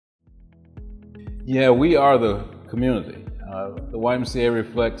Yeah, we are the community. The YMCA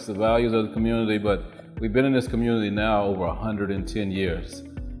reflects the values of the community, but we've been in this community now over 110 years.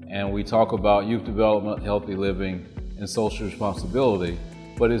 And we talk about youth development, healthy living, and social responsibility,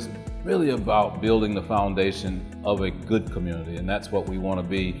 but it's really about building the foundation of a good community. And that's what we want to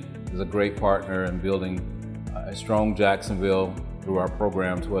be, is a great partner in building a strong Jacksonville through our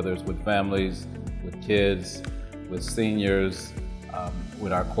programs, whether it's with families, with kids, with seniors,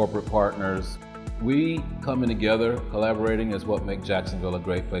 with our corporate partners. We coming together, collaborating is what makes Jacksonville a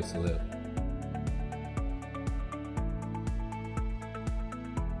great place to live.